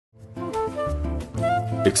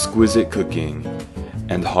exquisite cooking,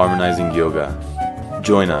 and harmonizing yoga.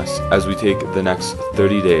 Join us as we take the next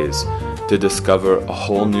 30 days to discover a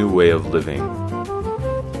whole new way of living.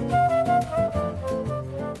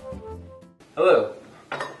 Hello,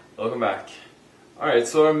 welcome back. Alright,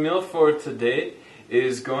 so our meal for today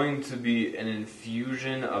is going to be an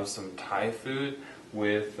infusion of some Thai food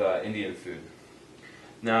with Indian food.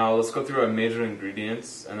 Now let's go through our major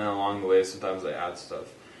ingredients, and then along the way sometimes I add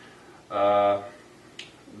stuff. On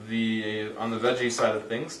the veggie side of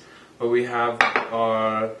things, what we have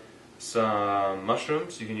are some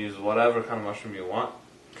mushrooms. You can use whatever kind of mushroom you want.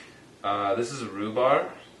 This is rhubarb.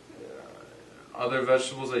 Other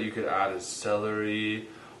vegetables that you could add is celery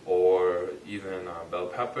or even bell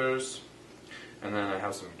peppers. And then I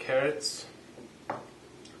have some carrots.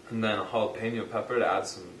 And then a jalapeno pepper to add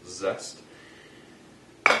some zest.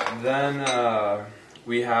 Then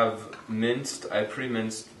we have minced, I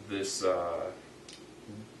pre-minced this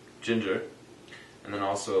ginger, and then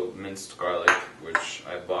also minced garlic, which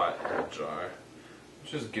I bought in a jar,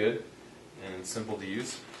 which is good and simple to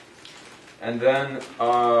use. And then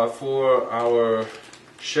for our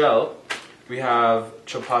shell, we have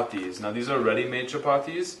chapatis. Now these are ready-made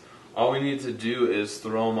chapatis. All we need to do is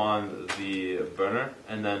throw them on the burner,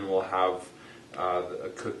 and then we'll have a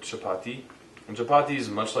cooked chapati. And chapati is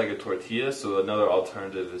much like a tortilla, so another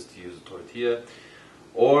alternative is to use a tortilla.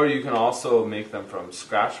 Or you can also make them from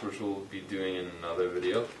scratch, which we'll be doing in another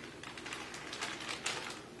video.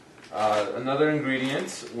 Another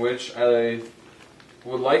ingredient, which I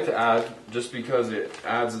would like to add, just because it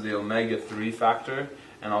adds the omega-3 factor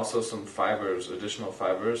and also some fibers, additional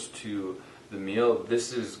fibers to the meal.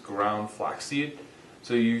 This is ground flaxseed.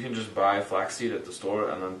 So you can just buy flaxseed at the store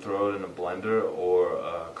and then throw it in a blender or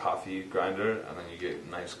a coffee grinder, and then you get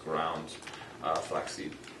nice ground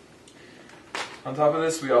flaxseed. On top of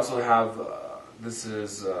this, we also have, this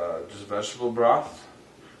is just vegetable broth,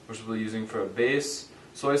 which we'll be using for a base,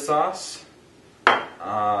 soy sauce,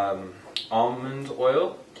 almond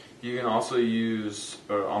oil. You can also use,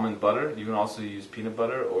 or almond butter. You can also use peanut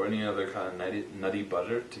butter or any other kind of nutty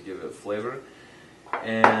butter to give it flavor.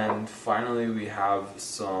 And finally, we have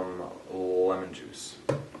some lemon juice.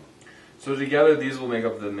 So together, these will make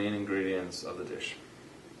up the main ingredients of the dish.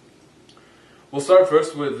 We'll start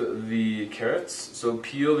first with the carrots. So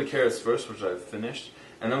peel the carrots first, which I've finished,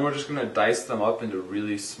 and then we're just going to dice them up into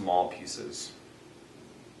really small pieces.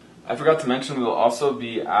 I forgot to mention we'll also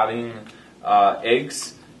be adding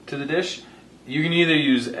eggs to the dish. You can either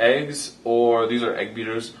use eggs, or these are egg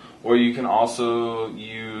beaters, or you can also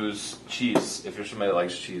use cheese if you're somebody that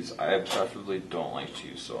likes cheese. I preferably don't like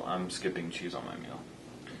cheese, so I'm skipping cheese on my meal.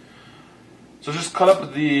 So just cut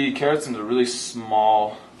up the carrots into really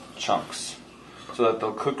small chunks so that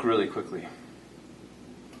they'll cook really quickly.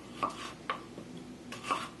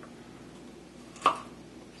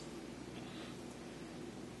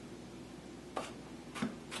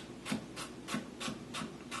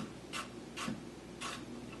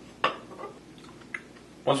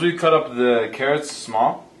 Once we cut up the carrots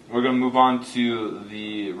small, we're going to move on to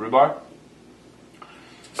the rhubarb.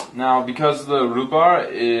 Now, because the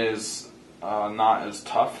rhubarb is not as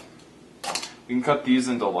tough, we can cut these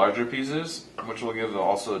into larger pieces, which will give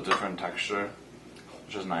also a different texture,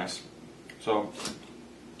 which is nice. So,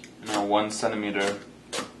 1 centimeter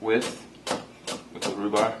width with the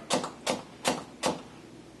rhubarb.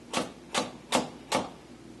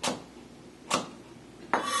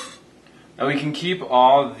 Now we can keep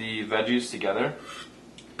all the veggies together.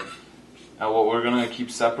 Now what we're going to keep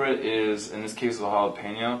separate is, in this case, the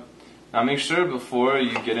jalapeno. Now make sure before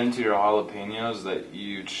you get into your jalapenos that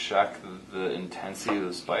you check the intensity of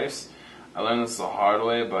the spice. I learned this the hard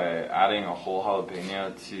way by adding a whole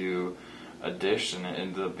jalapeno to a dish, and it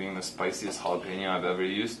ended up being the spiciest jalapeno I've ever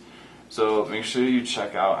used. So make sure you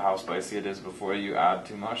check out how spicy it is before you add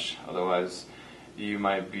too much. Otherwise you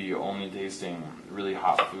might be only tasting really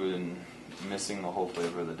hot food and missing the whole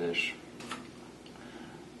flavor of the dish.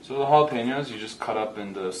 So the jalapenos you just cut up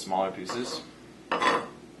into smaller pieces.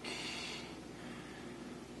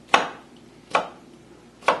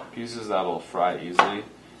 Pieces that will fry easily,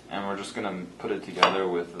 and we're just going to put it together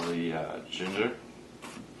with the ginger,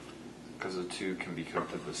 because the two can be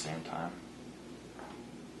cooked at the same time.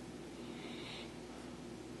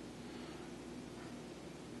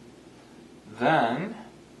 Then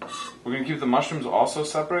we're going to keep the mushrooms also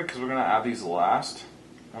separate, because we're going to add these last.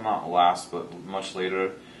 Well, not last, but much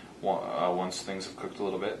later, once things have cooked a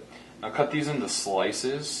little bit. Now cut these into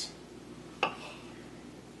slices.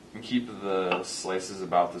 And keep the slices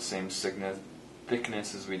about the same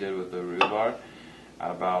thickness as we did with the rhubarb,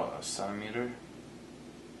 at about 1 centimeter.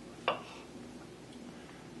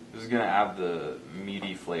 This is going to add the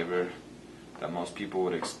meaty flavor that most people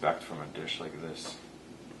would expect from a dish like this.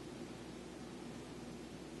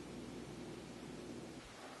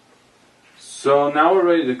 So now we're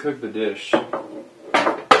ready to cook the dish.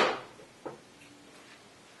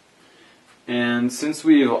 And since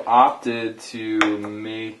we've opted to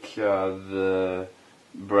make the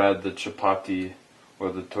bread, the chapati,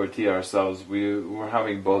 or the tortilla ourselves, we're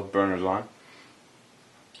having both burners on.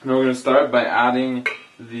 Now we're going to start by adding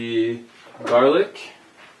the garlic.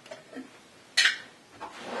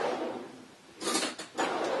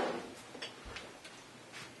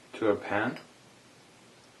 To our pan.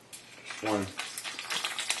 Just 1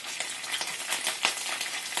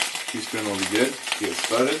 teaspoon will be good to get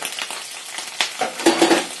started.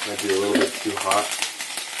 Might be a little bit too hot.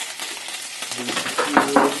 A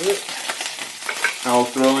little bit. I'll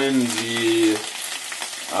throw in the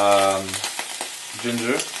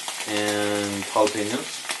ginger and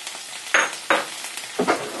jalapenos.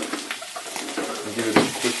 And give it a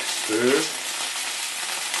quick stir.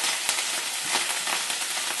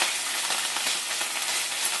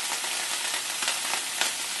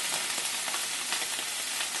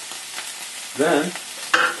 Then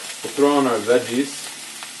we'll throw in our veggies,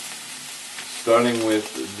 starting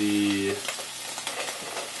with the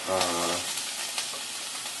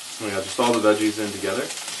just all the veggies in together.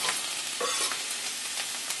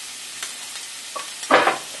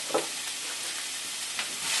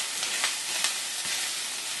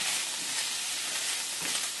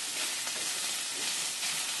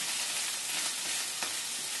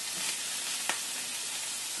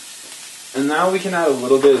 And now we can add a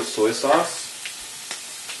little bit of soy sauce.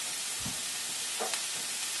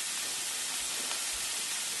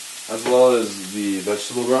 As well as the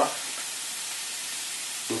vegetable broth.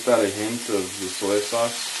 Just add a hint of the soy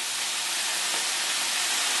sauce.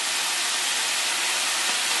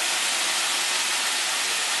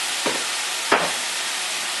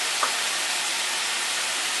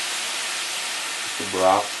 The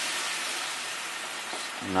broth.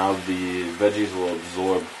 Now the veggies will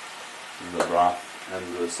absorb the broth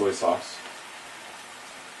and the soy sauce.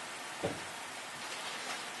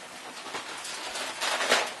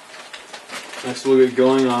 Next we'll get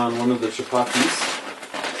going on one of the chapatis.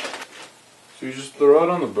 So you just throw it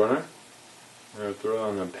on the burner, or throw it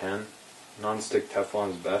on the pan. Non-stick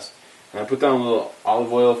Teflon is best. And I put down a little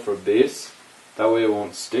olive oil for base, that way it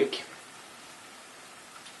won't stick.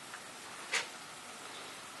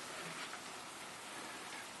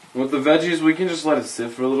 With the veggies, we can just let it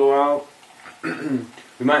sit for a little while.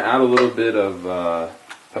 We might add a little bit of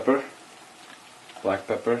pepper, black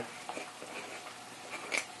pepper.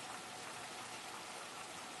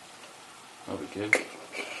 That'll be good.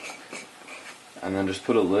 And then just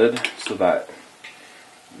put a lid so that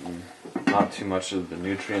not too much of the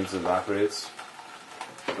nutrients evaporates.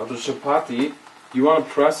 Now the chapati, you want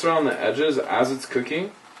to press around the edges as it's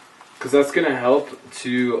cooking, because that's going to help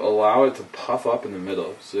to allow it to puff up in the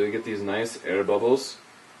middle. So you get these nice air bubbles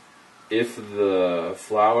if the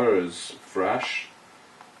flour is fresh,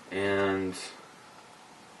 and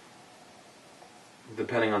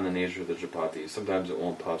depending on the nature of the chapati, sometimes it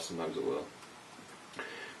won't puff, sometimes it will.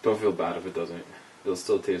 Don't feel bad if it doesn't. It'll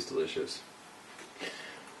still taste delicious.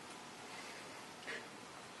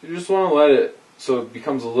 You just want to let it so it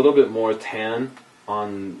becomes a little bit more tan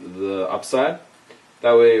on the upside.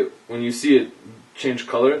 That way, when you see it change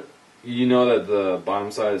color, you know that the bottom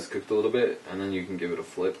side is cooked a little bit, and then you can give it a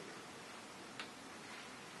flip.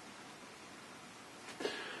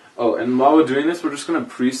 Oh, and while we're doing this, we're just going to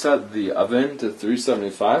preset the oven to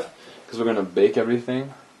 375, because we're going to bake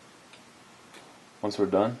everything once we're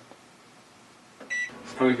done.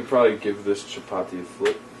 And we could probably give this chapati a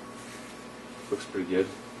flip. Looks pretty good.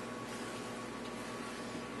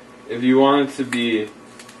 If you want it to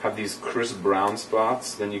have these crisp brown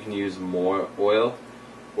spots, then you can use more oil.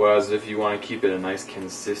 Whereas if you want to keep it a nice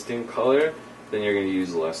consistent color, then you're going to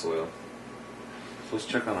use less oil. So let's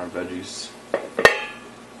check on our veggies.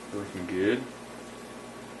 Looking good.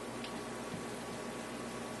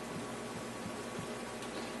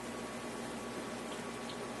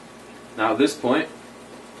 Now at this point,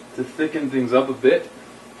 to thicken things up a bit,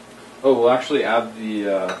 we'll actually add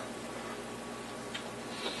the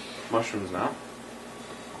mushrooms now.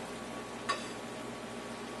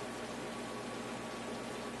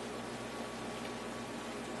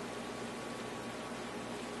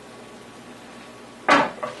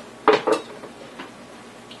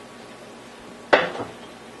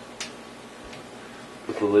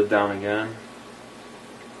 Put the lid down again.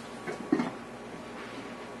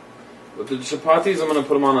 With the chapatis, I'm going to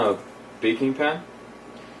put them on a baking pan.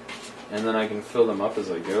 and then I can fill them up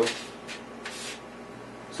as I go.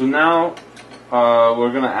 So now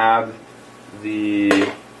we're going to add the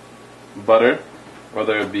butter,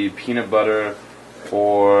 whether it be peanut butter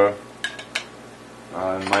or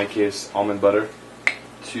in my case almond butter,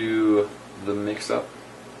 to the mix-up.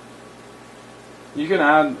 You can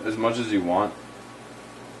add as much as you want.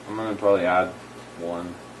 I'm going to probably add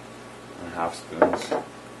 1.5 spoons.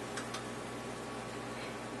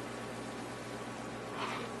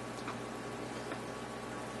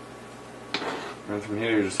 And from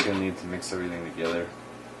here you're just going to need to mix everything together.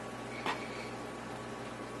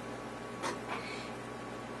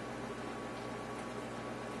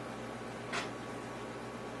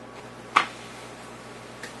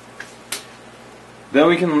 Then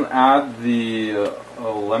we can add the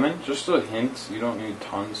lemon, just a hint, you don't need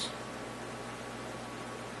tons.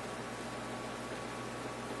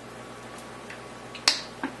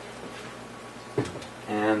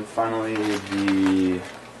 And finally the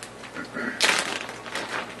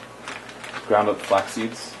ground up flax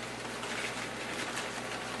seeds.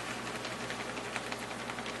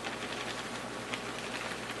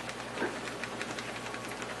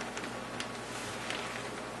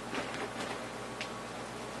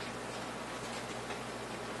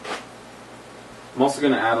 I'm also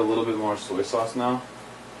going to add a little bit more soy sauce now.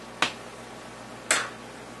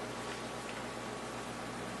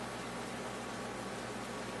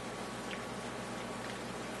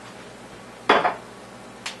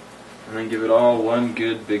 And then give it all one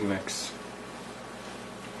good big mix.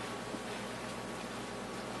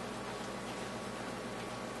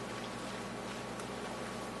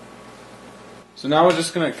 So now we're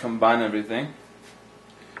just going to combine everything.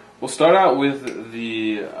 We'll start out with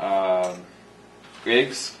the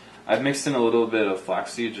eggs. I've mixed in a little bit of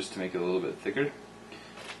flaxseed just to make it a little bit thicker.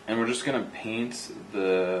 And we're just going to paint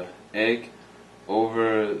the egg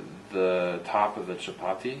over the top of the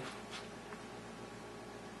chapati.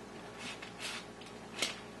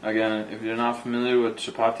 Again, if you're not familiar with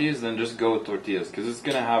chapatis, then just go with tortillas, because it's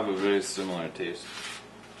going to have a very similar taste.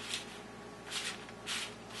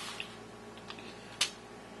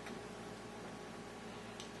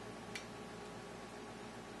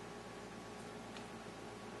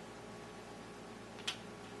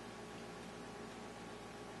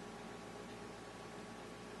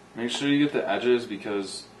 Make sure you get the edges,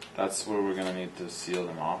 because that's where we're going to need to seal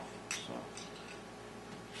them off. So.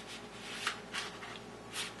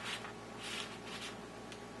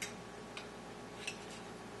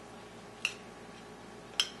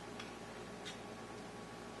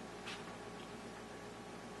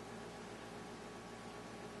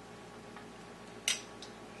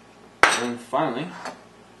 And then finally,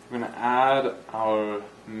 we're going to add our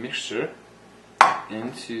mixture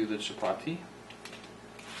into the chapati.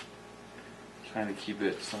 Trying to keep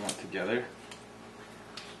it somewhat together.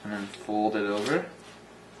 And then fold it over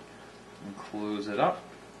and close it up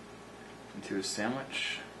into a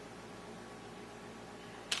sandwich.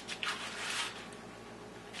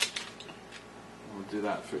 We'll do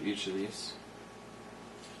that for each of these.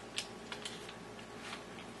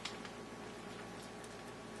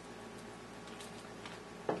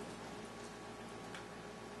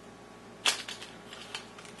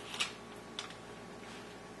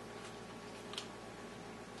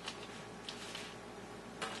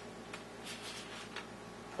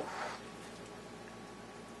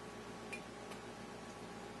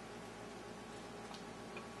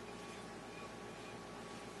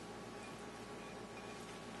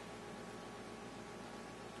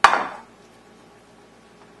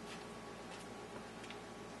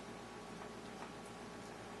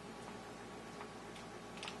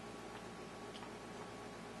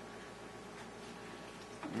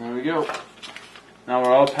 There we go. Now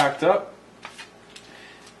we're all packed up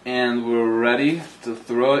and we're ready to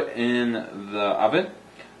throw it in the oven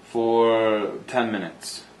for 10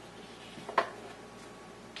 minutes.